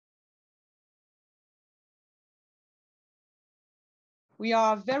we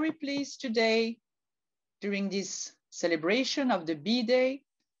are very pleased today, during this celebration of the Bee Day,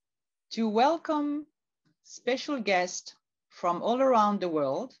 to welcome special guests from all around the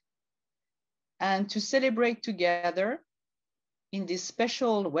world and to celebrate together in this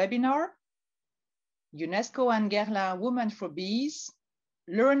special webinar, UNESCO-Guerlain Women for Bees,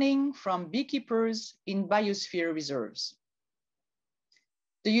 Learning from Beekeepers in Biosphere Reserves.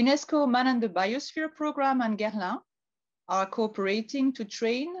 The UNESCO Man and the Biosphere Program and Guerlain are cooperating to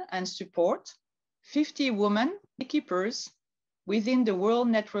train and support 50 women beekeepers within the World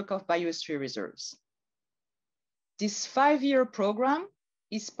Network of Biosphere Reserves. This 5-year program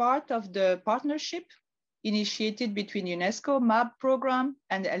is part of the partnership initiated between UNESCO MAB program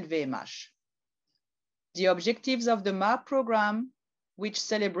and LVMH. The objectives of the MAB program, which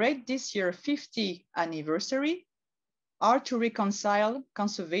celebrate this year's 50th anniversary, are to reconcile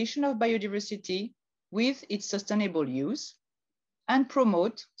conservation of biodiversity with its sustainable use and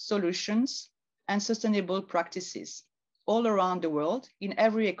promote solutions and sustainable practices all around the world in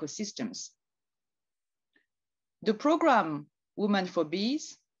every ecosystems. The program Women for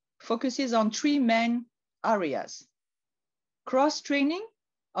Bees focuses on 3 main areas: cross-training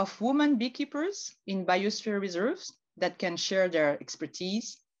of women beekeepers in biosphere reserves that can share their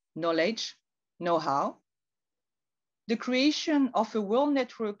expertise, knowledge, know-how; the creation of a world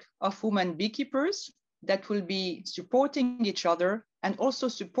network of women beekeepers that will be supporting each other and also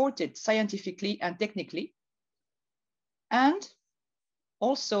supported scientifically and technically; and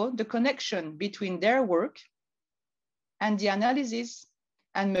also the connection between their work and the analysis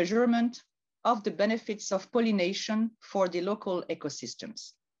and measurement of the benefits of pollination for the local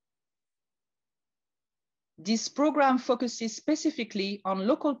ecosystems. This program focuses specifically on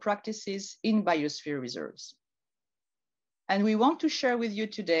local practices in biosphere reserves. And we want to share with you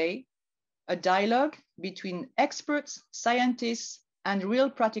today a dialogue between experts, scientists, and real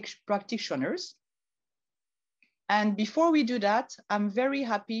practitioners. And before we do that, I'm very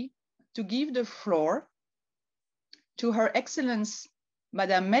happy to give the floor to Her Excellence,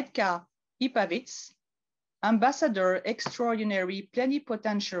 Madame Metka Ipavits, Ambassador Extraordinary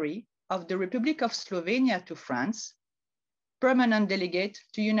Plenipotentiary of the Republic of Slovenia to France, Permanent Delegate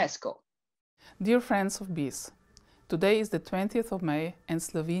to UNESCO. Dear friends of bees, today is the 20th of May and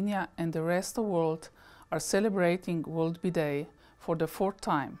Slovenia and the rest of the world are celebrating World Bee Day for the 4th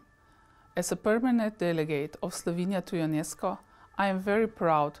time. As a permanent delegate of Slovenia to UNESCO, I am very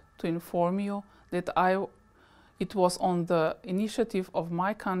proud to inform you that it was on the initiative of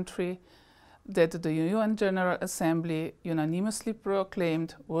my country that the UN General Assembly unanimously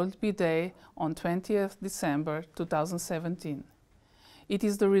proclaimed World Bee Day on 20th December 2017. It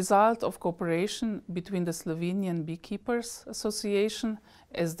is the result of cooperation between the Slovenian Beekeepers Association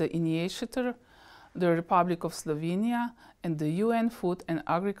as the initiator, the Republic of Slovenia, and the UN Food and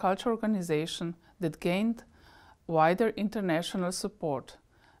Agriculture Organization that gained wider international support.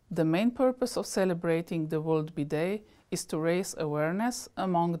 The main purpose of celebrating the World Bee Day is to raise awareness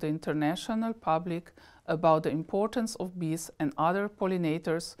among the international public about the importance of bees and other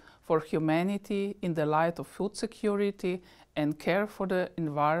pollinators for humanity in the light of food security and care for the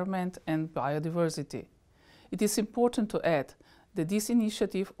environment and biodiversity. It is important to add that this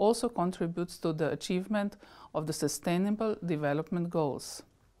initiative also contributes to the achievement of the Sustainable Development Goals.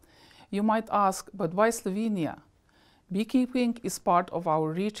 You might ask, but why Slovenia? Beekeeping is part of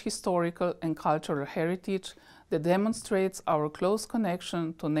our rich historical and cultural heritage that demonstrates our close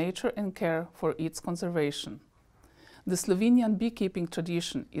connection to nature and care for its conservation. The Slovenian beekeeping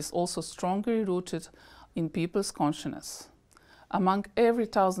tradition is also strongly rooted in people's consciousness. Among every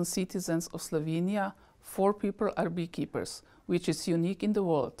 1,000 citizens of Slovenia, 4 people are beekeepers, which is unique in the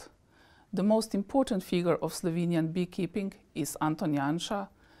world. The most important figure of Slovenian beekeeping is Anton Janša,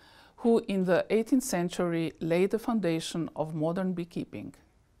 who in the 18th century laid the foundation of modern beekeeping.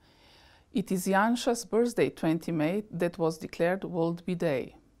 It is Janša's birthday, 20 May, that was declared World Bee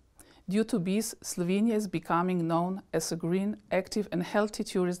Day. Due to bees, Slovenia is becoming known as a green, active and healthy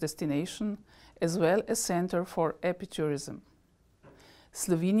tourist destination, as well as center for epitourism.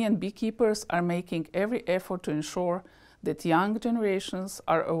 Slovenian beekeepers are making every effort to ensure that young generations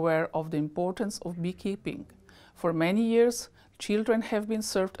are aware of the importance of beekeeping. For many years, children have been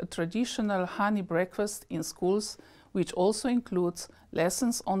served a traditional honey breakfast in schools, which also includes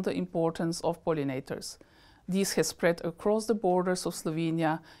lessons on the importance of pollinators. This has spread across the borders of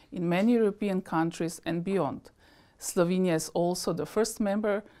Slovenia in many European countries and beyond. Slovenia is also the first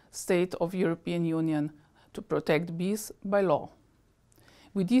member state of the European Union to protect bees by law.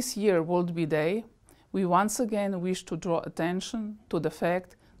 With this year World Bee Day, we once again wish to draw attention to the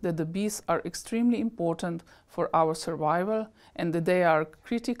fact that the bees are extremely important for our survival and that they are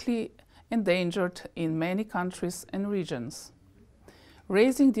critically endangered in many countries and regions.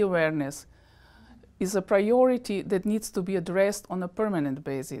 Raising the awareness is a priority that needs to be addressed on a permanent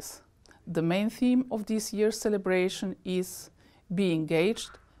basis. The main theme of this year's celebration is Be Engaged,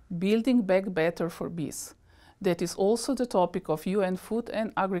 Building Back Better for Bees. That is also the topic of UN Food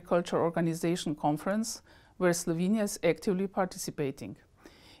and Agriculture Organization conference, where Slovenia is actively participating.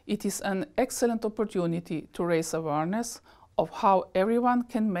 It is an excellent opportunity to raise awareness of how everyone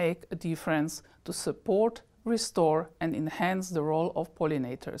can make a difference to support, restore and enhance the role of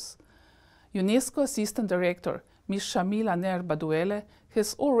pollinators. UNESCO Assistant Director Ms. Shamila Ner-Baduele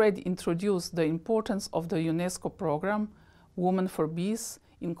has already introduced the importance of the UNESCO program Women for Bees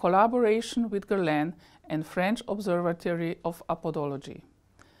in collaboration with Guerlain and French Observatory of Apodology.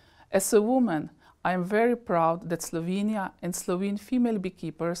 As a woman, I am very proud that Slovenia and Slovene female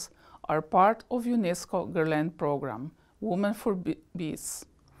beekeepers are part of UNESCO-Guerlain program Women for Bees,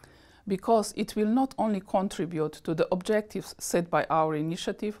 because it will not only contribute to the objectives set by our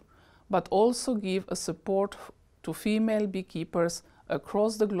initiative, but also give a support to female beekeepers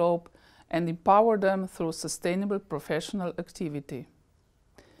across the globe and empower them through sustainable professional activity.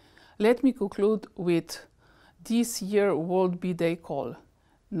 Let me conclude with this year's World Bee Day call.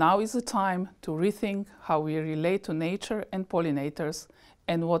 Now is the time to rethink how we relate to nature and pollinators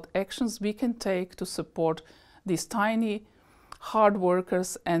and what actions we can take to support these tiny, hard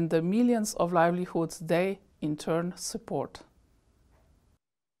workers and the millions of livelihoods they, in turn, support.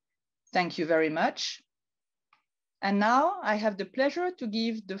 Thank you very much. And now I have the pleasure to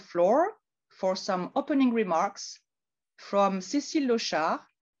give the floor for some opening remarks from Cécile Lochard,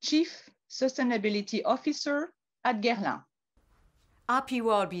 Chief Sustainability Officer at Guerlain. Happy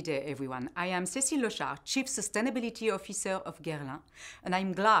World Bee Day, everyone. I am Cécile Lochard, Chief Sustainability Officer of Guerlain, and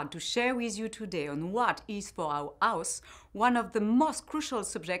I'm glad to share with you today on what is for our house one of the most crucial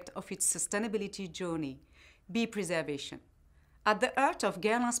subjects of its sustainability journey, bee preservation. At the heart of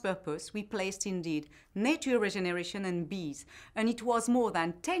Guerlain's purpose, we placed indeed nature regeneration and bees, and it was more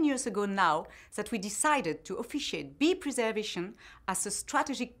than 10 years ago now that we decided to officiate bee preservation as a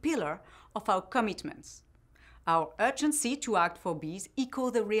strategic pillar of our commitments. Our urgency to act for bees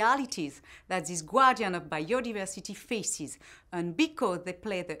echoes the realities that this guardian of biodiversity faces, and because they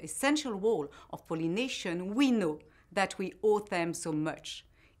play the essential role of pollination, we know that we owe them so much.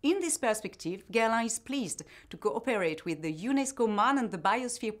 In this perspective, Guerlain is pleased to cooperate with the UNESCO-Guerlain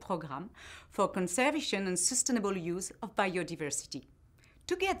Biosphere Program for conservation and sustainable use of biodiversity.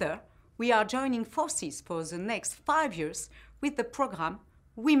 Together, we are joining forces for the next 5 years with the program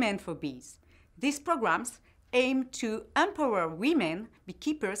Women for Bees. These programs aim to empower women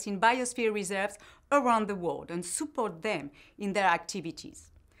beekeepers in biosphere reserves around the world and support them in their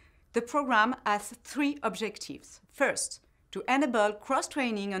activities. The program has 3 objectives. First, to enable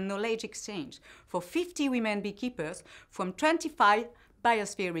cross-training and knowledge exchange for 50 women beekeepers from 25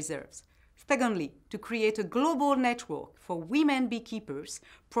 biosphere reserves. Secondly, to create a global network for women beekeepers,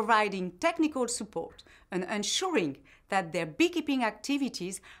 providing technical support and ensuring that their beekeeping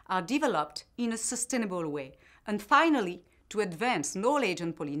activities are developed in a sustainable way. And finally, to advance knowledge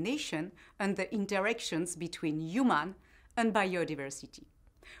on pollination and the interactions between human and biodiversity.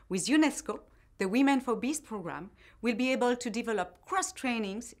 With UNESCO, the Women for Bees program will be able to develop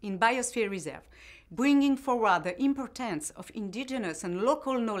cross-trainings in biosphere reserve, bringing forward the importance of indigenous and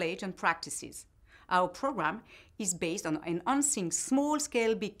local knowledge and practices. Our program is based on enhancing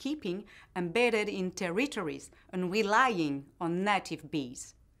small-scale beekeeping embedded in territories and relying on native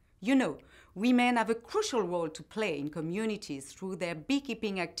bees. You know, women have a crucial role to play in communities through their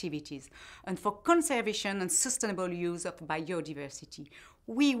beekeeping activities and for conservation and sustainable use of biodiversity.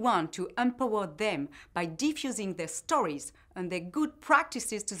 We want to empower them by diffusing their stories and their good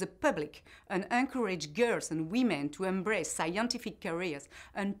practices to the public and encourage girls and women to embrace scientific careers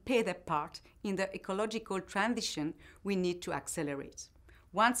and play their part in the ecological transition we need to accelerate.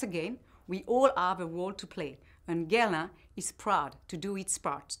 Once again, we all have a role to play, and Guerlain is proud to do its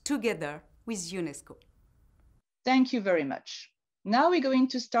part together with UNESCO. Thank you very much. Now we're going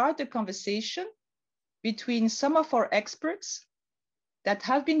to start a conversation between some of our experts that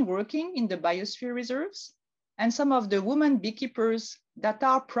have been working in the biosphere reserves and some of the women beekeepers that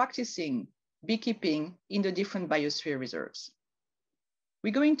are practicing beekeeping in the different biosphere reserves.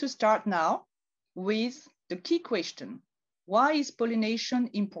 We're going to start now with the key question: why is pollination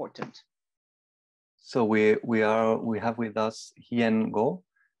important? So we have with us Hien Go.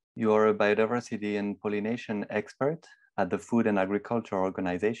 You are a biodiversity and pollination expert at the Food and Agriculture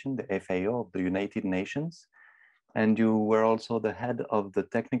Organization, the FAO of the United Nations. And you were also the head of the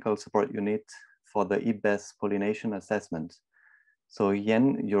technical support unit for the IBES pollination assessment. So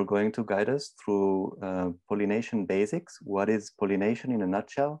Yen, you're going to guide us through pollination basics. What is pollination in a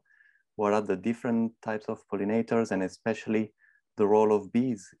nutshell? What are the different types of pollinators, and especially the role of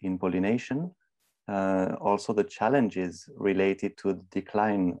bees in pollination? Also the challenges related to the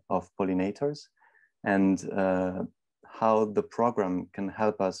decline of pollinators, and how the program can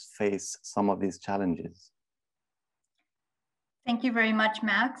help us face some of these challenges. Thank you very much,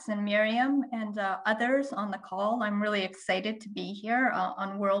 Max and Miriam and others on the call. I'm really excited to be here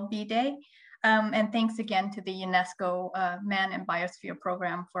on World Bee Day. And thanks again to the UNESCO Man and Biosphere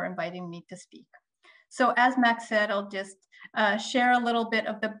Program for inviting me to speak. So as Max said, I'll just share a little bit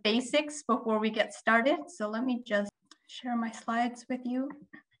of the basics before we get started. So let me just share my slides with you.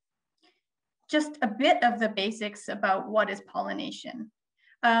 Just a bit of the basics about what is pollination.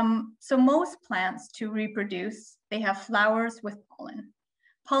 So most plants to reproduce, they have flowers with pollen.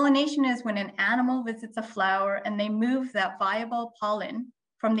 Pollination is when an animal visits a flower and they move that viable pollen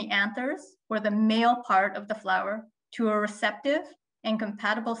from the anthers, or the male part of the flower, to a receptive and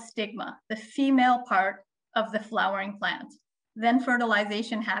compatible stigma, the female part of the flowering plant. Then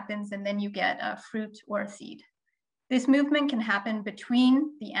fertilization happens and then you get a fruit or a seed. This movement can happen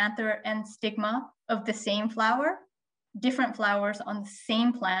between the anther and stigma of the same flower, different flowers on the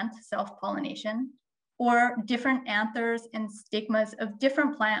same plant, self-pollination, or different anthers and stigmas of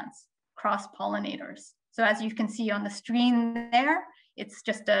different plants, cross-pollinators. So as you can see on the screen there, it's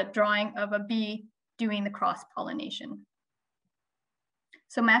just a drawing of a bee doing the cross-pollination.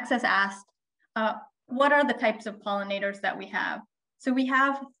 So Max has asked, what are the types of pollinators that we have? So we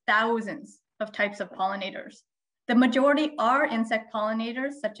have thousands of types of pollinators. The majority are insect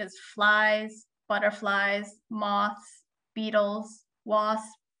pollinators, such as flies, butterflies, moths, beetles, wasps,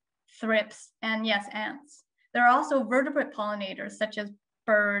 thrips, and yes, ants. There are also vertebrate pollinators, such as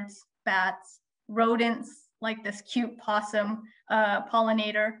birds, bats, rodents, like this cute possum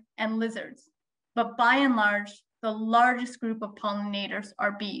pollinator, and lizards. But by and large, the largest group of pollinators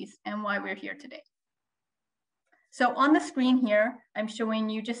are bees, and why we're here today. So on the screen here, I'm showing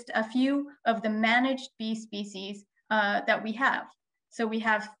you just a few of the managed bee species that we have. So we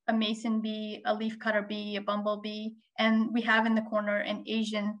have a mason bee, a leafcutter bee, a bumblebee, and we have in the corner an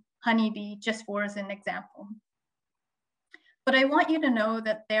Asian honeybee, just for as an example. But I want you to know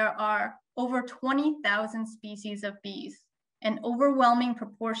that there are over 20,000 species of bees, an overwhelming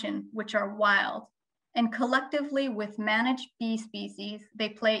proportion which are wild. And collectively with managed bee species, they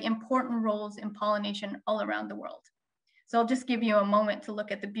play important roles in pollination all around the world. So I'll just give you a moment to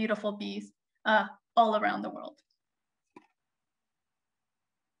look at the beautiful bees all around the world.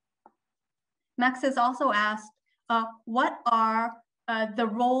 Max has also asked, what are the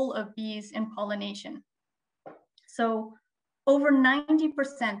role of bees in pollination? So over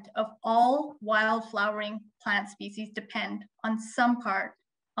 90% of all wild flowering plant species depend on some part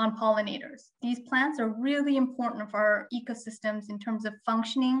on pollinators. These plants are really important for our ecosystems in terms of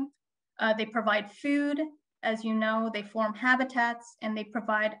functioning. They provide food, as you know, they form habitats, and they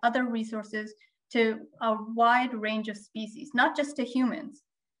provide other resources to a wide range of species, not just to humans.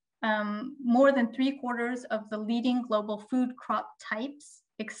 More than 3/4 of the leading global food crop types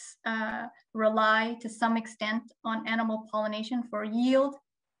rely to some extent on animal pollination for yield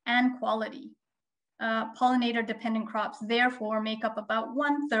and quality. Pollinator-dependent crops therefore make up about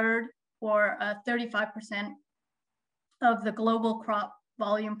 1/3 or 35% of the global crop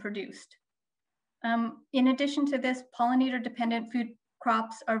volume produced. In addition to this, pollinator-dependent food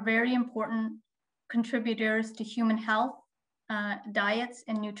crops are very important contributors to human health, diets,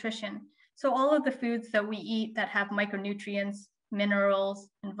 and nutrition. So all of the foods that we eat that have micronutrients, minerals,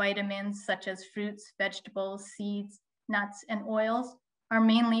 and vitamins, such as fruits, vegetables, seeds, nuts, and oils, are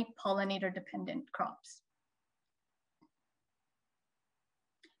mainly pollinator-dependent crops.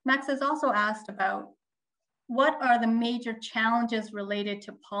 Max has also asked about what are the major challenges related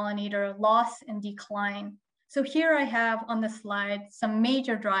to pollinator loss and decline. So here I have on the slide some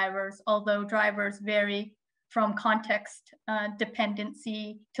major drivers, although drivers vary from context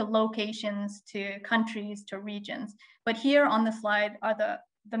dependency to locations to countries to regions. But here on the slide are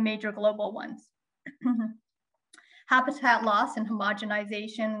the major global ones. Habitat loss and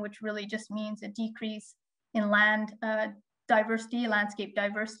homogenization, which really just means a decrease in land diversity, landscape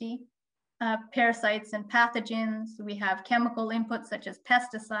diversity. Parasites and pathogens. We have chemical inputs such as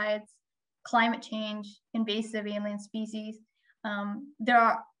pesticides, climate change, invasive alien species. There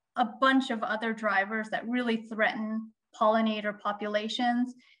are a bunch of other drivers that really threaten pollinator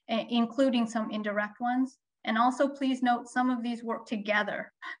populations, including some indirect ones. And also please note some of these work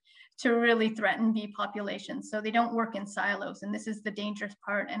together to really threaten bee populations. So they don't work in silos. And this is the dangerous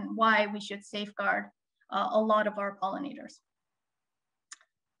part and why we should safeguard a lot of our pollinators.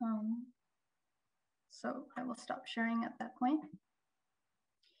 So I will stop sharing at that point.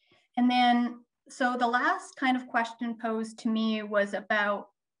 And then, so the last kind of question posed to me was about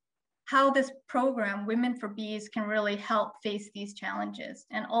how this program, Women for Bees, can really help face these challenges.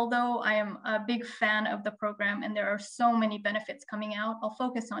 And although I am a big fan of the program and there are so many benefits coming out, I'll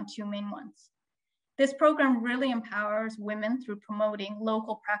focus on two main ones. This program really empowers women through promoting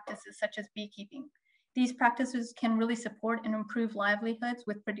local practices such as beekeeping. These practices can really support and improve livelihoods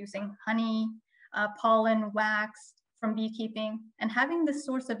with producing honey, pollen, wax from beekeeping, and having this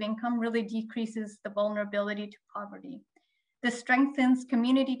source of income really decreases the vulnerability to poverty. This strengthens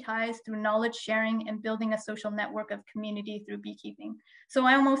community ties through knowledge sharing and building a social network of community through beekeeping. So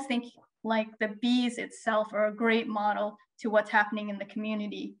I almost think like the bees itself are a great model to what's happening in the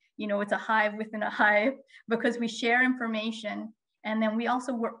community. You know, it's a hive within a hive because we share information and then we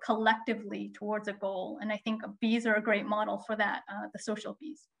also work collectively towards a goal. And I think bees are a great model for that, the social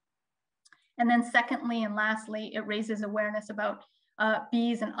bees. And then secondly and lastly, it raises awareness about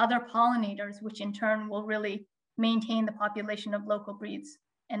bees and other pollinators, which in turn will really maintain the population of local breeds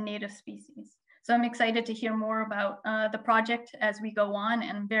and native species. So I'm excited to hear more about the project as we go on,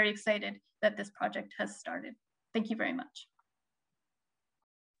 and I'm very excited that this project has started. Thank you very much.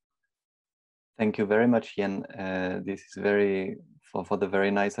 Thank you very much, Jen. This is for the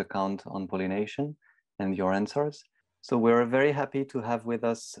very nice account on pollination and your answers. So we're very happy to have with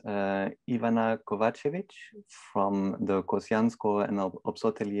us Ivana Kovacevic from the Kosiansko and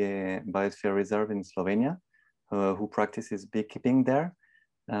Obsotelier Biosphere Reserve in Slovenia, who practices beekeeping there.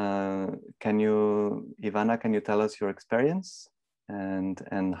 Ivana, can you tell us your experience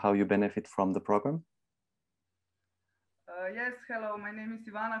and how you benefit from the program? Yes, hello, my name is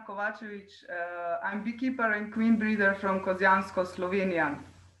Ivana Kovacevic. I'm beekeeper and queen breeder from Kosiansko, Slovenia.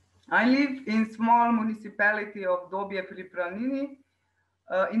 I live in small municipality of Dobje pri Planini,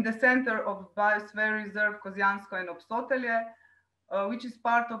 in the center of Biosphere Reserve Kosiansko and Obsotelje, which is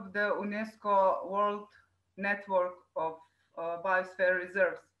part of the UNESCO World Network of Biosphere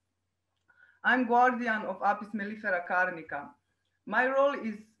Reserves. I'm guardian of Apis mellifera carnica. My role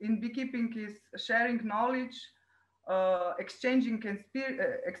in beekeeping is sharing knowledge, exchanging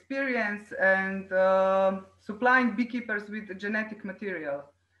experience, and supplying beekeepers with genetic material.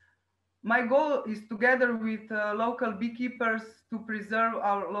 My goal is, together with local beekeepers, to preserve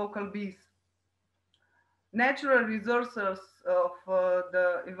our local bees. Natural resources of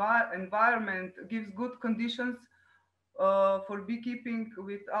the environment gives good conditions for beekeeping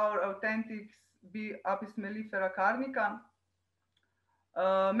with our authentic bee Apis mellifera carnica.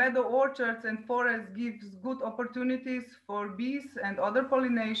 Meadow orchards and forests gives good opportunities for bees and other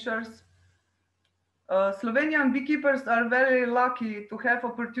pollinators. Slovenian beekeepers are very lucky to have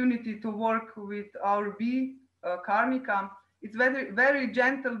opportunity to work with our bee, Carnica. It's very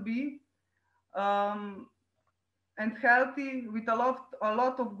gentle bee and healthy with a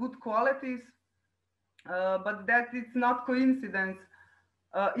lot of good qualities, but that it's not coincidence.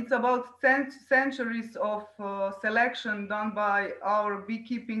 It's about centuries of selection done by our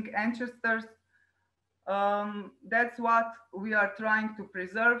beekeeping ancestors. That's what we are trying to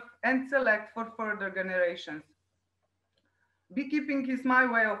preserve and select for further generations. Beekeeping is my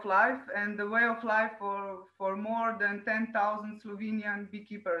way of life and the way of life for more than 10,000 Slovenian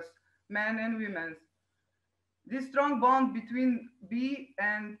beekeepers, men and women. This strong bond between bee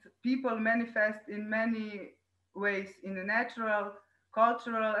and people manifests in many ways in the natural,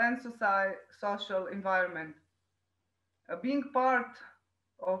 cultural, and social environment. Being part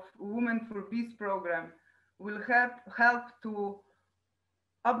of Women for Bees program will help to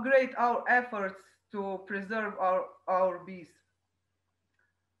upgrade our efforts to preserve our bees.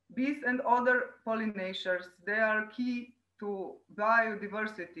 Bees and other pollinators, they are key to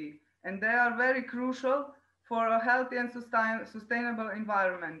biodiversity, and they are very crucial for a healthy and sustainable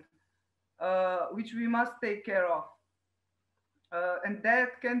environment, which we must take care of. And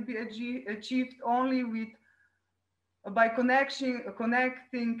that can be achieved only by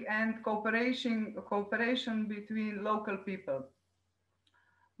connecting and cooperation between local people.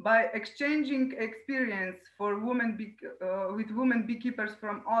 By exchanging experience with women beekeepers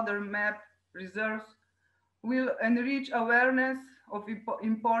from other MAP reserves, will enrich awareness of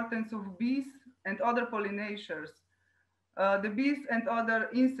importance of bees and other pollinators. The bees and other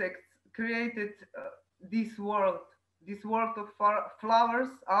insects created this world of flowers,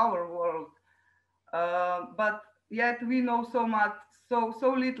 our world. But yet we know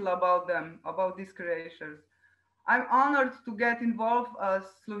so little about them, about these creatures. I'm honored to get involved as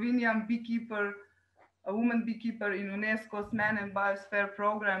Slovenian beekeeper, a woman beekeeper in UNESCO's Man and Biosphere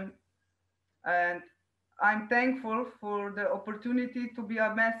program. And I'm thankful for the opportunity to be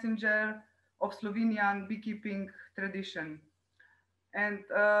a messenger of Slovenian beekeeping tradition. And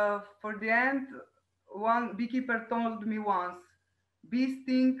for the end, one beekeeper told me once, bee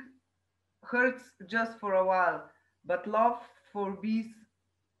sting hurts just for a while, but love for bees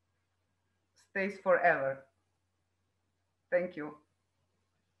stays forever. Thank you.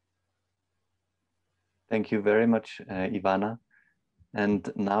 Thank you very much, Ivana.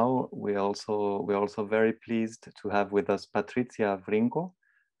 And now we're also very pleased to have with us Patricia Vrinko,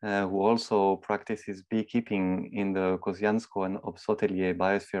 who also practices beekeeping in the Kozjansko and Obsotelier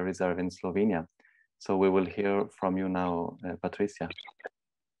Biosphere Reserve in Slovenia. So we will hear from you now, Patricia.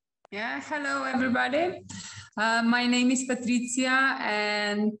 Yeah, hello everybody. My name is Patricia,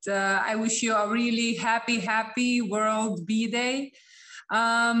 and I wish you a really happy World Bee Day.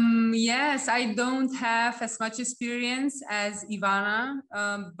 Yes, I don't have as much experience as Ivana,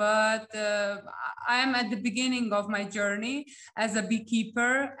 but I'm at the beginning of my journey as a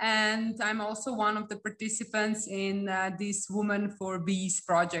beekeeper, and I'm also one of the participants in this Women for Bees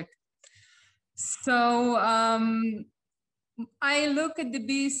project. So I look at the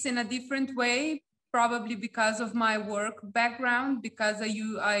bees in a different way, probably because of my work background, because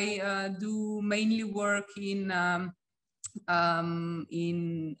I do mainly work in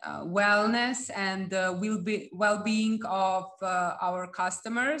wellness and well-being of our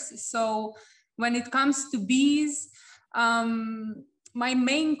customers. So when it comes to bees, my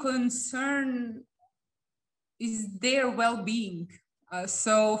main concern is their well-being.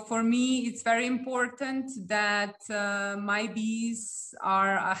 So for me, it's very important that my bees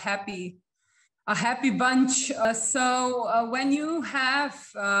are a happy bunch. So when you have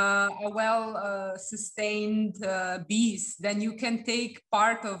a well-sustained bees, then you can take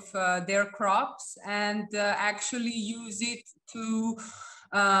part of their crops and actually use it to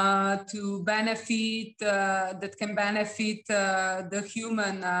benefit, that can benefit the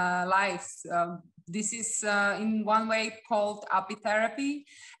human lives. This is in one way called apitherapy,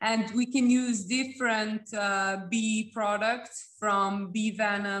 and we can use different bee products, from bee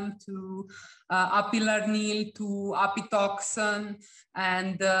venom to apilarnil to apitoxin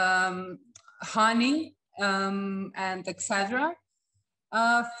and honey and etc.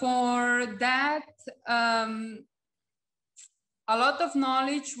 For that, a lot of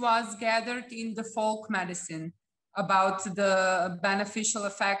knowledge was gathered in the folk medicine about the beneficial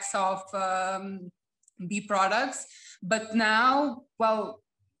effects of bee products. But now, well,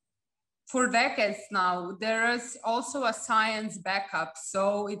 for decades now, there is also a science backup.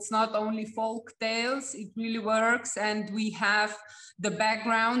 So it's not only folk tales, it really works. And we have the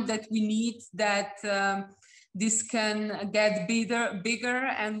background that we need, that this can get bigger,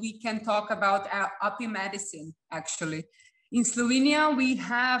 and we can talk about apimedicine, actually. In Slovenia, we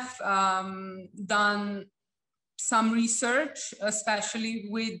have done some research, especially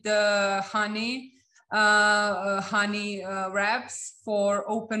with the honey wraps for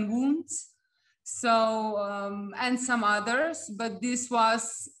open wounds, so and some others, but this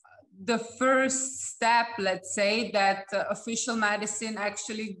was the first step, let's say, that official medicine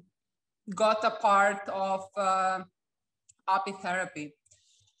actually got a part of apitherapy.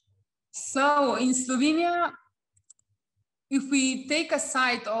 So in Slovenia, if we take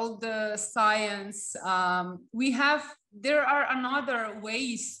aside all the science, there are another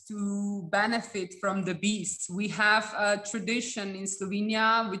ways to benefit from the bees. We have a tradition in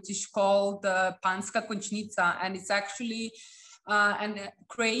Slovenia which is called Panska končnica, and it's actually a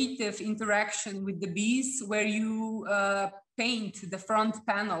creative interaction with the bees, where you paint the front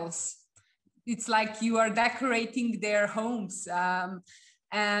panels. It's like you are decorating their homes,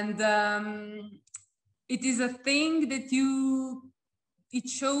 it is a thing that it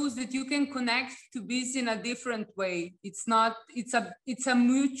shows that you can connect to bees in a different way. It's a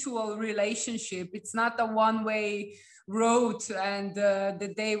mutual relationship. It's not a one-way road, and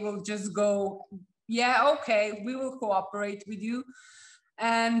that they will just go, yeah, okay, we will cooperate with you.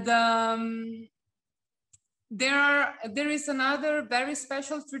 And there is another very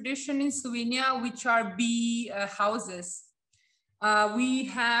special tradition in Slovenia, which are bee houses. We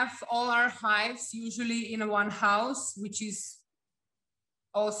have all our hives usually in one house, which is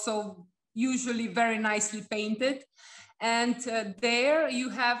also usually very nicely painted. And there you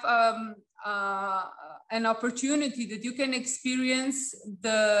have an opportunity that you can experience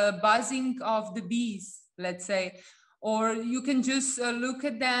the buzzing of the bees, let's say, or you can just look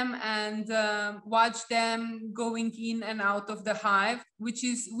at them and watch them going in and out of the hive, which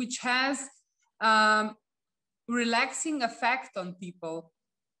has relaxing effect on people.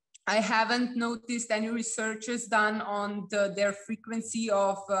 I haven't noticed any researches done on their frequency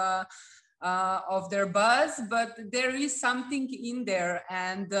of their buzz, but there is something in there.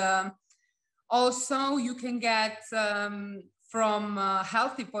 And also you can get, from a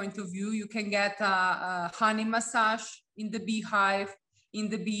healthy point of view, you can get a honey massage in the beehive, in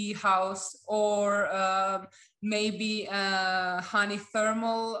the bee house, or maybe honey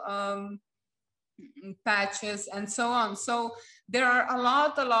thermal patches and so on. So there are a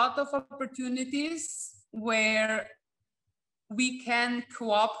lot of opportunities where we can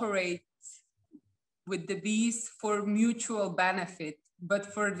cooperate with the bees for mutual benefit.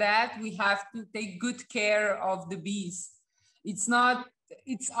 But for that, we have to take good care of the bees. It's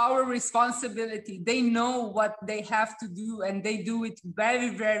our responsibility. They know what they have to do and they do it very,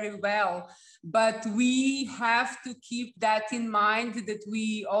 very well. But we have to keep that in mind, that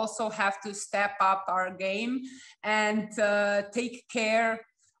we also have to step up our game and take care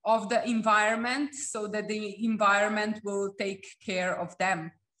of the environment so that the environment will take care of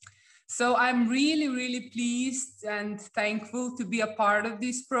them. So I'm really, really pleased and thankful to be a part of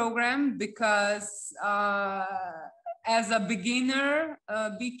this program, because as a beginner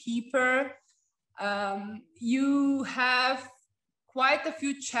beekeeper, you have quite a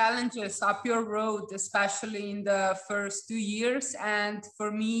few challenges up your road, especially in the first 2 years. And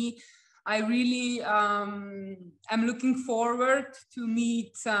for me, I really am looking forward to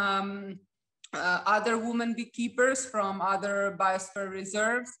meet other women beekeepers from other biosphere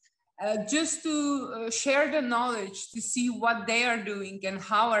reserves, just to share the knowledge, to see what they are doing and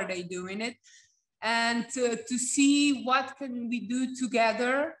how are they doing it, and to see what can we do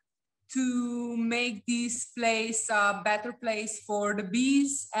together to make this place a better place for the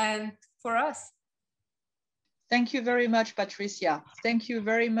bees and for us. Thank you very much, Patricia. Thank you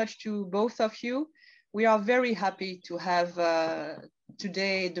very much to both of you. We are very happy to have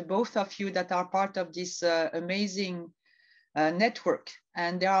today the both of you that are part of this amazing network.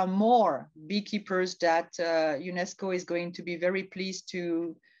 And there are more beekeepers that UNESCO is going to be very pleased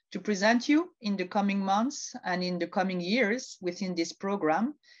to present you in the coming months and in the coming years within this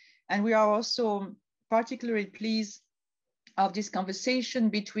program. And we are also particularly pleased of this conversation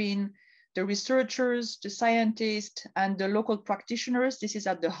between the researchers, the scientists, and the local practitioners. This is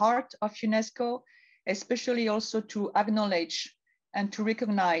at the heart of UNESCO, especially also to acknowledge and to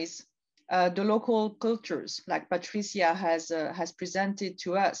recognize the local cultures, like Patricia has presented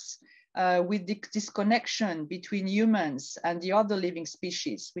to us, with this connection between humans and the other living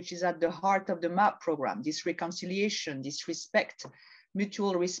species, which is at the heart of the MAP program, this reconciliation, this respect,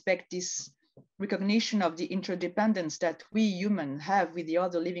 mutual respect, this recognition of the interdependence that we humans have with the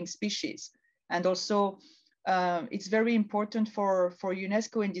other living species. And also, it's very important for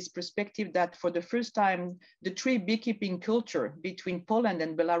UNESCO in this perspective that for the first time, the tree beekeeping culture between Poland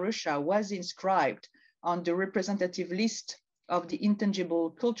and Belarus was inscribed on the representative list of the intangible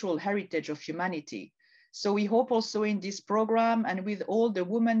cultural heritage of humanity. So we hope also in this program and with all the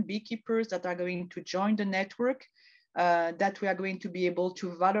women beekeepers that are going to join the network, that we are going to be able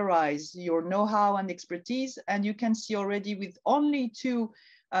to valorize your know-how and expertise. And you can see already with only two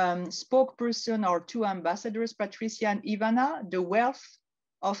spokesperson or two ambassadors, Patricia and Ivana, the wealth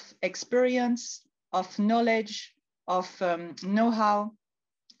of experience, of knowledge, of know-how,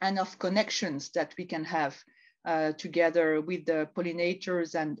 and of connections that we can have together with the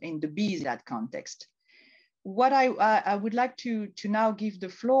pollinators and in the bees in that context. What I would like to now give the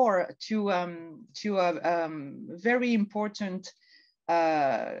floor to a very important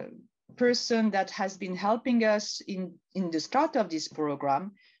person that has been helping us in the start of this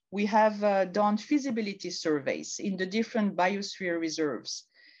program. We have done feasibility surveys in the different biosphere reserves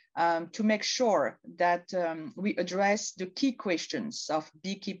to make sure that we address the key questions of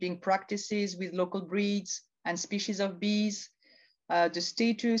beekeeping practices with local breeds and species of bees, the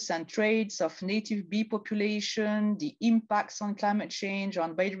status and traits of native bee population, the impacts on climate change,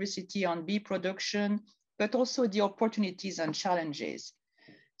 on biodiversity, on bee production, but also the opportunities and challenges.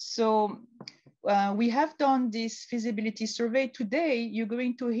 So we have done this feasibility survey. Today, you're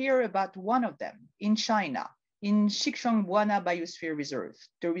going to hear about one of them in China, in Xishuangbuana Biosphere Reserve.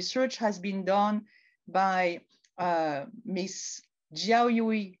 The research has been done by Miss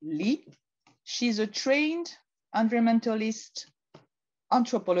Jiaoyui Li. She's a trained environmentalist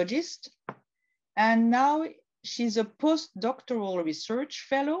anthropologist, and now she's a postdoctoral research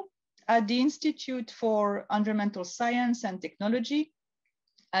fellow at the Institute for Environmental Science and Technology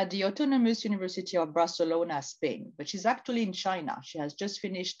at the Autonomous University of Barcelona, Spain, but she's actually in China. She has just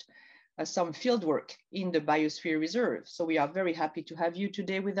finished some fieldwork in the Biosphere Reserve. So we are very happy to have you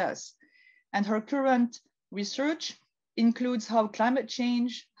today with us. And her current Research includes how climate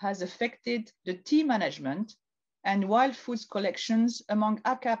change has affected the tea management and wild foods collections among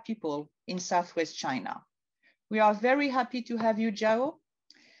Aka people in Southwest China. We are very happy to have you, Zhao,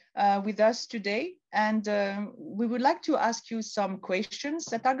 with us today. And we would like to ask you some questions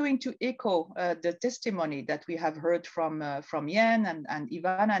that are going to echo the testimony that we have heard from Yan and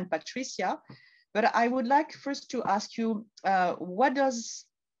Ivana and Patricia. But I would like first to ask you,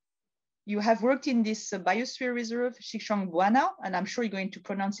 you have worked in this biosphere reserve, Xishuangbuana, and I'm sure you're going to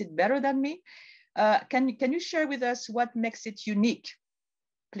pronounce it better than me. Can you share with us what makes it unique,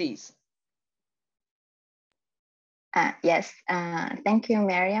 please? Yes, thank you,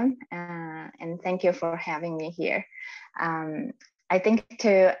 Miriam, and thank you for having me here. I think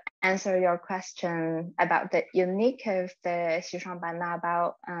to answer your question about the unique of the Xishuangbuana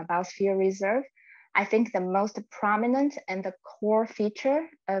Biosphere Reserve, I think the most prominent and the core feature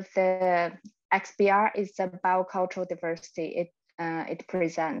of the XBR is the biocultural diversity it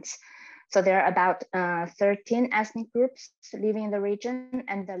presents. So there are about 13 ethnic groups living in the region,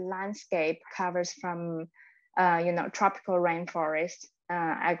 and the landscape covers from tropical rainforest,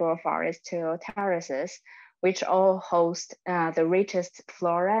 agroforest to terraces, which all host the richest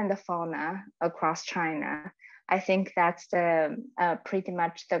flora and the fauna across China. I think that's pretty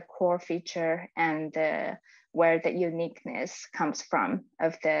much the core feature and where the uniqueness comes from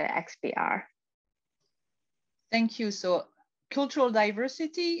of the XBR. Thank you. So cultural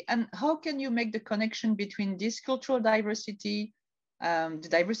diversity, and how can you make the connection between this cultural diversity, the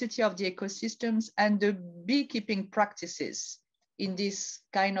diversity of the ecosystems, and the beekeeping practices in this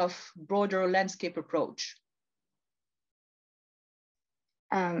kind of broader landscape approach?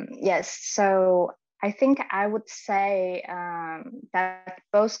 Yes, so I think I would say that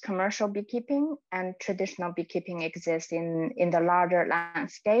both commercial beekeeping and traditional beekeeping exist in the larger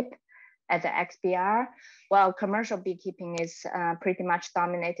landscape at the XBR. Well, commercial beekeeping is pretty much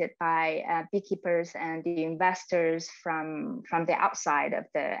dominated by beekeepers and the investors from the outside of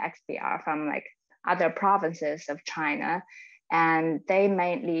the XBR, from like other provinces of China, and they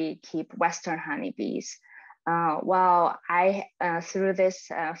mainly keep Western honeybees. Well, through this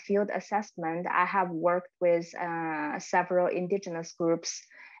field assessment, I have worked with several indigenous groups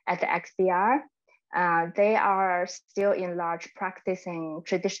at the XBR. They are still in large practicing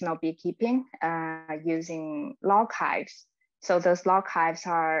traditional beekeeping using log hives. So those log hives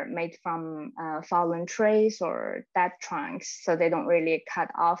are made from fallen trees or dead trunks. So they don't really cut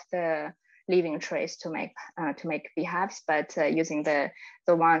off the living trees to make beehives, but using the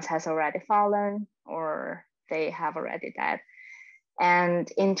ones has already fallen or they have already died.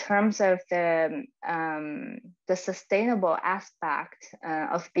 And in terms of the sustainable aspect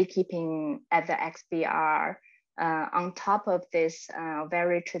of beekeeping at the XBR, on top of this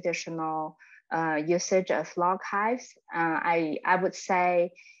very traditional usage of log hives, I would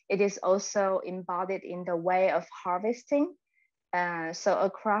say it is also embodied in the way of harvesting. So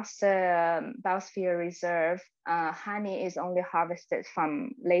across the Biosphere Reserve, honey is only harvested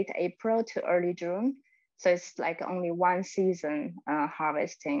from late April to early June. So it's like only one season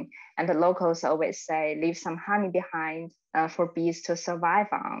harvesting. And the locals always say, leave some honey behind for bees to survive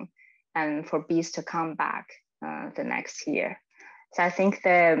on and for bees to come back the next year. So I think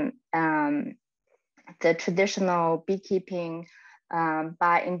the traditional beekeeping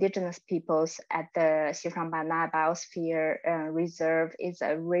by indigenous peoples at the Xishuangbuana Biosphere Reserve is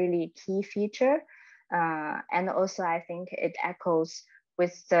a really key feature. And also I think it echoes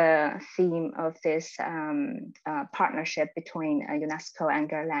with the theme of this partnership between UNESCO and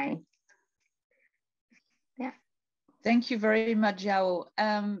Guerlain. Yeah. Thank you very much, Zhao.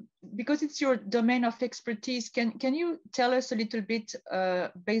 Because it's your domain of expertise, can you tell us a little bit,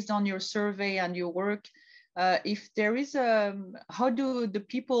 based on your survey and your work, if there is how do the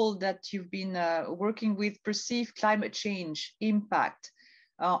people that you've been working with perceive climate change impact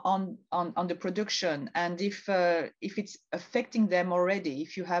on the production, and if it's affecting them already,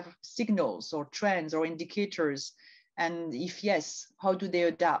 if you have signals or trends or indicators, and if yes, how do they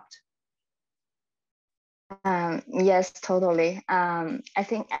adapt? Yes, totally. I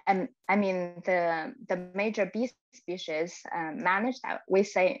think, I mean, the major bee species managed, we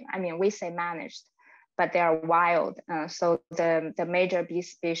say managed, but they are wild. So the major bee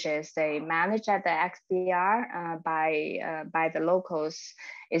species they manage at the XBR by the locals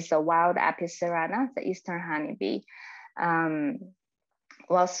is the wild Apis cerana, the eastern honeybee.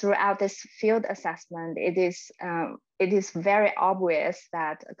 Well, throughout this field assessment, it is very obvious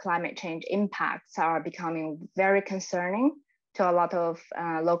that climate change impacts are becoming very concerning to a lot of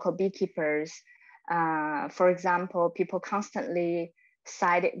local beekeepers. For example, people constantly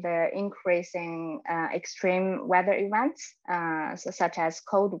cited the increasing extreme weather events, such as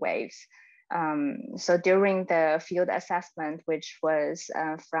cold waves. So during the field assessment, which was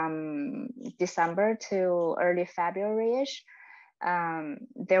from December to early February-ish,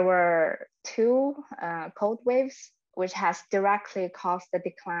 there were 2 cold waves, which has directly caused the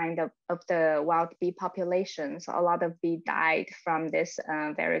decline of the wild bee population. So a lot of bees died from this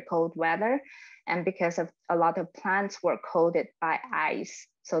very cold weather. And because of a lot of plants were coated by ice,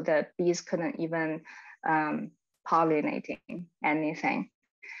 so the bees couldn't even pollinating anything.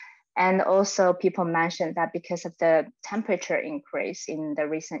 And also people mentioned that because of the temperature increase in the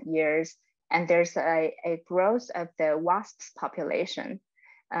recent years, and there's a growth of the wasps population.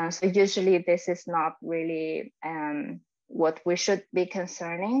 So usually this is not really what we should be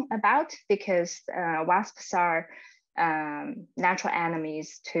concerning about, because wasps are natural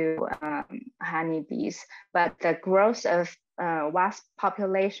enemies to honeybees, but the growth of wasp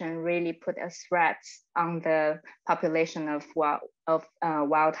population really put a threat on the population of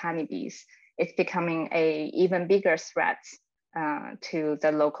wild honeybees. It's becoming a even bigger threat to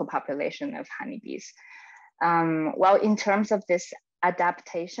the local population of honeybees. Well, in terms of this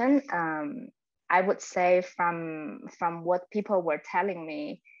adaptation, I would say from what people were telling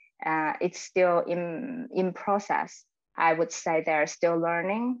me, it's still in process. I would say they're still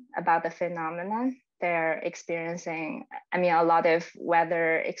learning about the phenomenon. They're experiencing, I mean, a lot of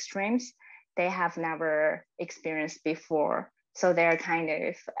weather extremes they have never experienced before. So they're kind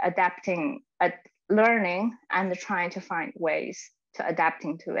of adapting, learning and trying to find ways to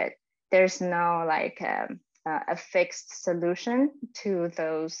adapting to it. There's no like a fixed solution to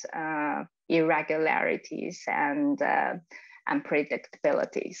those irregularities and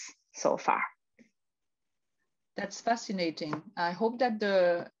unpredictabilities so far. That's fascinating. I hope that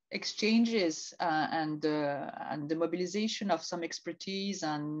the exchanges and the mobilization of some expertise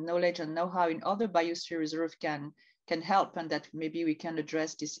and knowledge and know-how in other biosphere reserve can help, and that maybe we can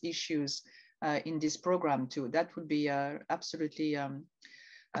address these issues in this program too. That would be absolutely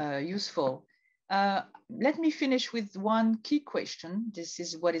useful. Let me finish with one key question. This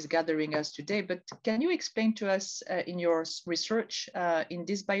is what is gathering us today, but can you explain to us in your research in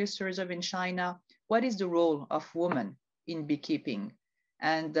this biosphere reserve in China, what is the role of women in beekeeping?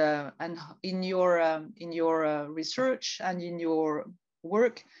 And in your research and in your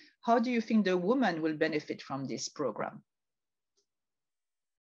work, how do you think the women will benefit from this program?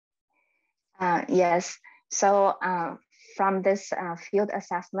 Yes, so from this field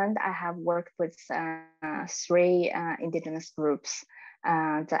assessment, I have worked with 3 indigenous groups,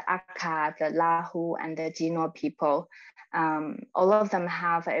 the Aka, the Lahu, and the Jino people. All of them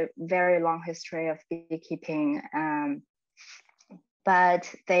have a very long history of beekeeping,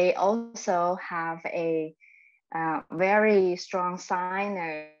 but they also have a very strong sign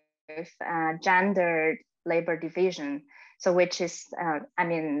of gendered labor division. So which is, I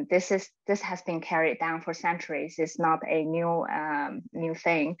mean, this has been carried down for centuries. It's not a new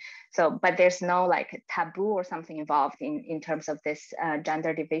thing. So, but there's no like taboo or something involved in terms of this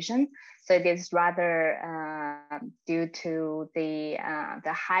gender division. So it is rather due to the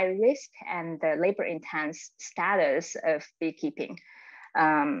high risk and the labor intense status of beekeeping.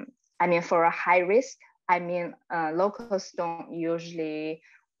 I mean, for a high risk, I mean, locals don't usually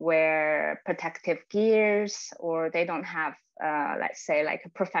wear protective gears, or they don't have, let's say, like a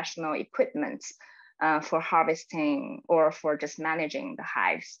professional equipment for harvesting or for just managing the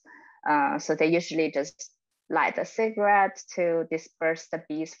hives. So they usually just light a cigarette to disperse the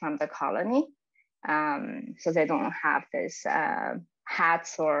bees from the colony. So they don't have this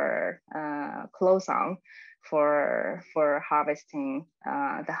hats or clothes on for harvesting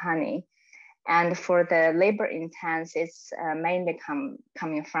the honey. And for the labor intense, it's mainly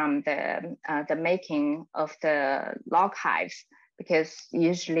coming from the making of the log hives, because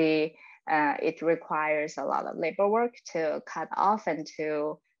usually it requires a lot of labor work to cut off and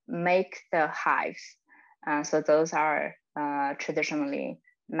to make the hives. So those are traditionally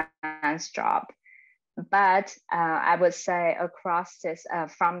man's job. But I would say across this,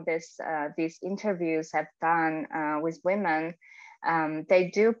 from this, these interviews I've done with women,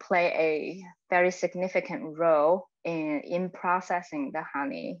 they do play a very significant role in processing the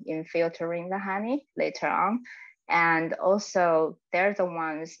honey, in filtering the honey later on. And also they're the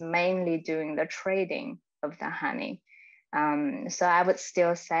ones mainly doing the trading of the honey. So I would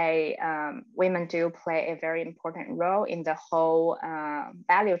still say women do play a very important role in the whole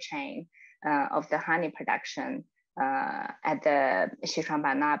value chain of the honey production at the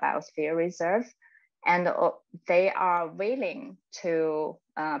Xishuangbanna Biosphere Reserve. And they are willing to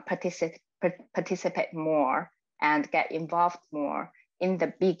participate more and get involved more in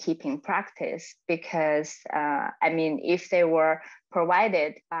the beekeeping practice, because I mean, if they were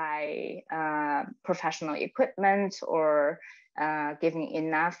provided by professional equipment or giving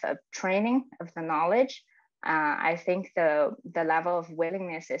enough of training of the knowledge, I think the level of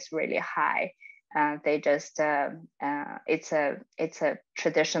willingness is really high. They just it's a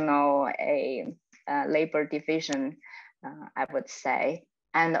traditional labor division, I would say.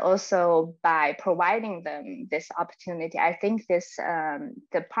 And also by providing them this opportunity, I think this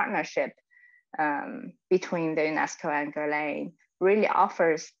the partnership between the UNESCO and Guerlain really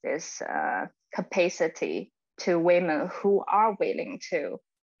offers this capacity to women who are willing to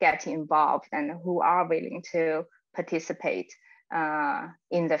get involved and who are willing to participate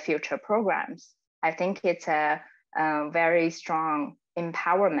in the future programs. I think it's a very strong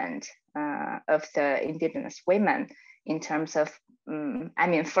empowerment of the indigenous women in terms of, I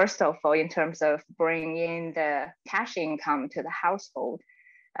mean, first of all, in terms of bringing in the cash income to the household.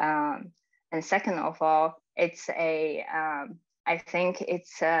 And second of all, it's a, I think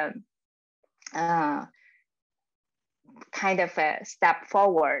it's a kind of a step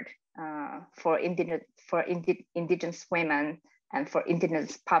forward for indigenous women and for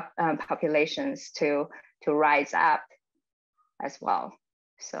indigenous populations to rise up as well.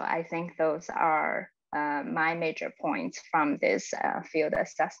 So I think those are my major points from this field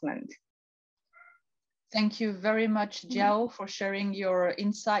assessment. Thank you very much, Jiao, for sharing your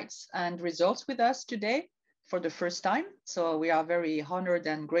insights and results with us today for the first time. So we are very honored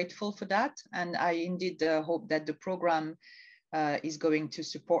and grateful for that. And I indeed hope that the program is going to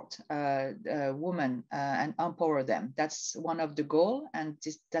support women and empower them. That's one of the goals, and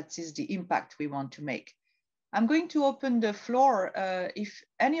that is the impact we want to make. I'm going to open the floor. If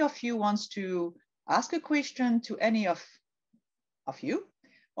any of you wants to ask a question to any of you,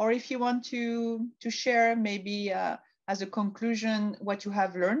 or if you want to share maybe as a conclusion what you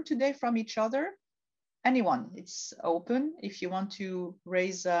have learned today from each other, anyone, it's open if you want to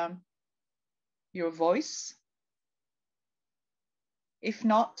raise your voice. If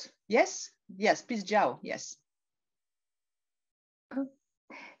not, yes, please, Jiao, yes.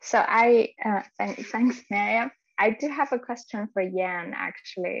 So thanks, Miriam. I do have a question for Yan,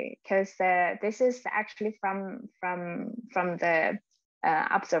 actually, because this is actually from the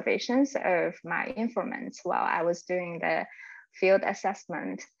observations of my informants while I was doing the field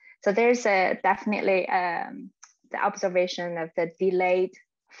assessment. So there's definitely the observation of the delayed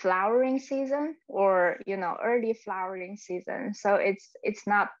flowering season, or early flowering season. So it's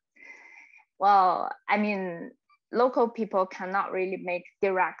not, well, I mean, local people cannot really make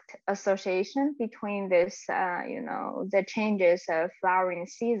direct association between this, the changes of flowering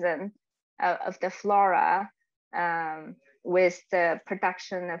season of the flora with the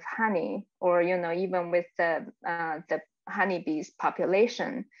production of honey, or even with the honeybees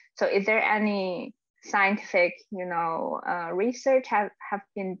population. So is there any scientific research have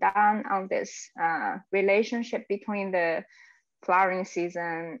been done on this relationship between the flowering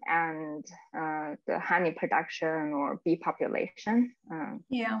season and the honey production or bee population,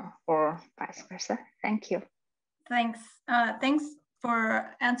 or vice versa? Thank you. Thanks. Thanks for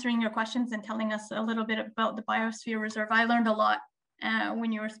answering your questions and telling us a little bit about the Biosphere Reserve. I learned a lot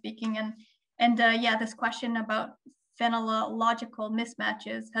when you were speaking, and yeah, this question about phenological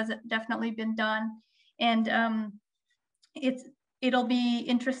mismatches has definitely been done, and it'll be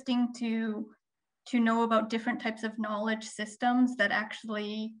interesting to know about different types of knowledge systems that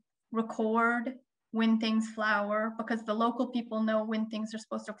actually record when things flower, because the local people know when things are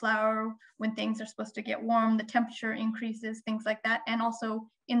supposed to flower, when things are supposed to get warm, the temperature increases, things like that, and also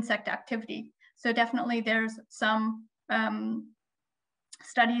insect activity. So definitely there's some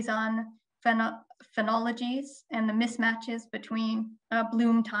studies on phenologies and the mismatches between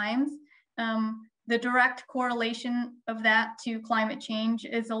bloom times. The direct correlation of that to climate change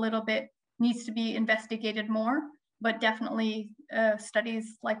is a little bit, needs to be investigated more, but definitely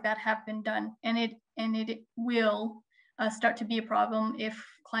studies like that have been done, and it will start to be a problem if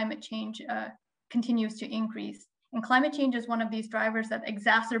climate change continues to increase. And climate change is one of these drivers that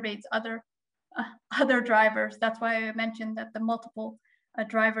exacerbates other drivers. That's why I mentioned that the multiple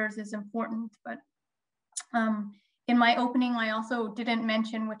drivers is important. But in my opening, I also didn't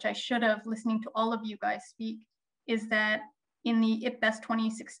mention, which I should have, listening to all of you guys speak, is that in the IPBES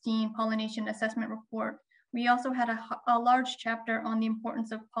 2016 pollination assessment report, we also had a large chapter on the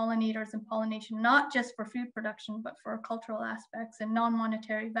importance of pollinators and pollination, not just for food production, but for cultural aspects and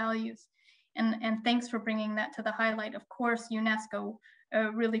non-monetary values. And thanks for bringing that to the highlight. Of course, UNESCO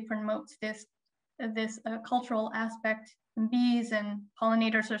really promotes this cultural aspect. And bees and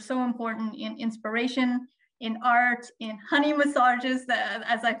pollinators are so important in inspiration, in art, in honey massages,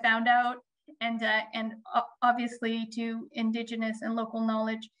 as I found out, and obviously to indigenous and local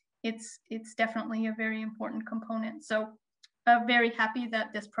knowledge, it's definitely a very important component. So very happy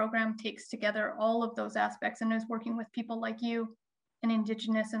that this program takes together all of those aspects and is working with people like you in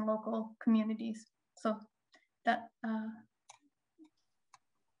indigenous and local communities. So that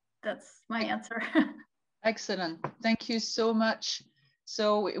that's my answer. Excellent. Thank you so much.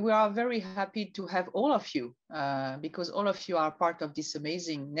 So we are very happy to have all of you because all of you are part of this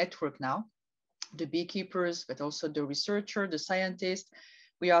amazing network now, the beekeepers, but also the researcher, the scientist.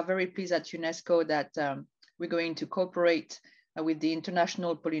 We are very pleased at UNESCO that we're going to cooperate with the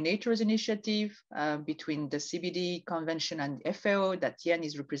International Pollinators Initiative between the CBD Convention and FAO that Yen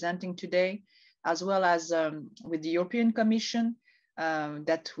is representing today, as well as with the European Commission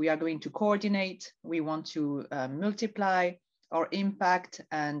that we are going to coordinate. We want to multiply our impact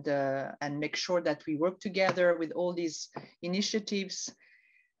and make sure that we work together with all these initiatives.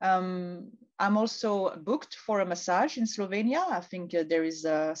 I'm also booked for a massage in Slovenia. I think there is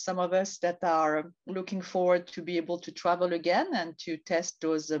some of us that are looking forward to be able to travel again and to test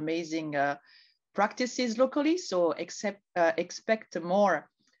those amazing practices locally. So expect more,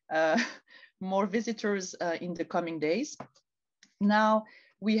 more visitors in the coming days. Now,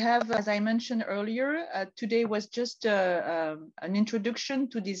 we have, as I mentioned earlier, today was just an introduction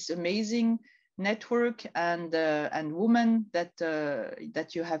to this amazing network and women that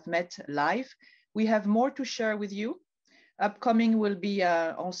you have met live. We have more to share with you. Upcoming will be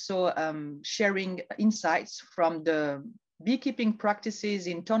also sharing insights from the beekeeping practices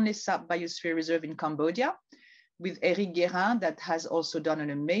in Tonle Sap Biosphere Reserve in Cambodia with Eric Guérin that has also done an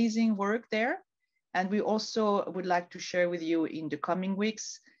amazing work there. And we also would like to share with you in the coming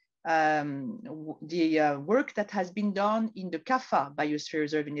weeks the work that has been done in the Kaffa Biosphere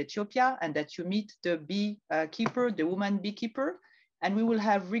Reserve in Ethiopia, and that you meet the beekeeper, the woman beekeeper, and we will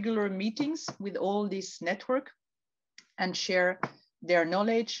have regular meetings with all this network and share their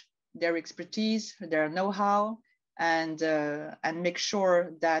knowledge, their expertise, their know-how, and make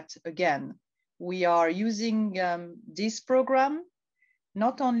sure that, again, we are using this program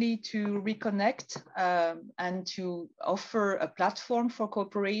not only to reconnect and to offer a platform for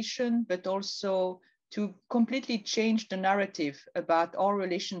cooperation, but also to completely change the narrative about our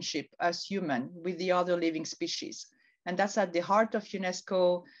relationship as human with the other living species. And that's at the heart of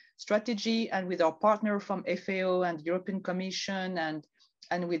UNESCO strategy, and with our partner from FAO and the European Commission,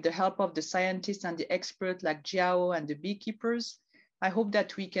 and with the help of the scientists and the experts like Jiao and the beekeepers, I hope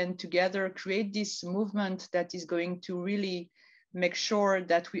that we can together create this movement that is going to really make sure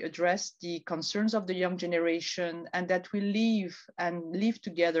that we address the concerns of the young generation, and that we live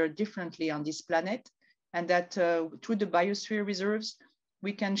together differently on this planet, and that through the biosphere reserves,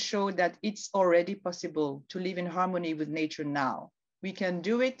 we can show that it's already possible to live in harmony with nature now. We can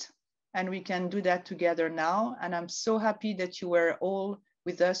do it, and we can do that together now. And I'm so happy that you were all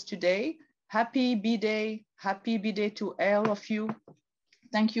with us today. Happy Bee Day to all of you.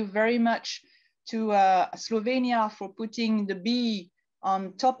 Thank you very much to Slovenia for putting the bee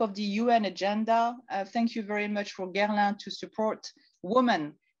on top of the UN agenda. Thank you very much for Guerlain to support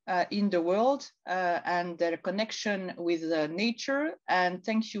women in the world and their connection with nature. And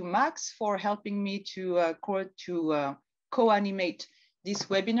thank you, Max, for helping me to co-animate this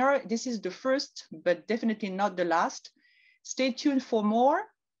webinar. This is the first, but definitely not the last. Stay tuned for more.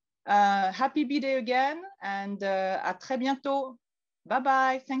 Happy Bee Day again, and à très bientôt.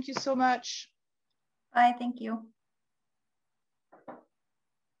 Bye-bye. Thank you so much. Bye, thank you.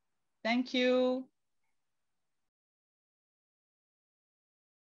 Thank you.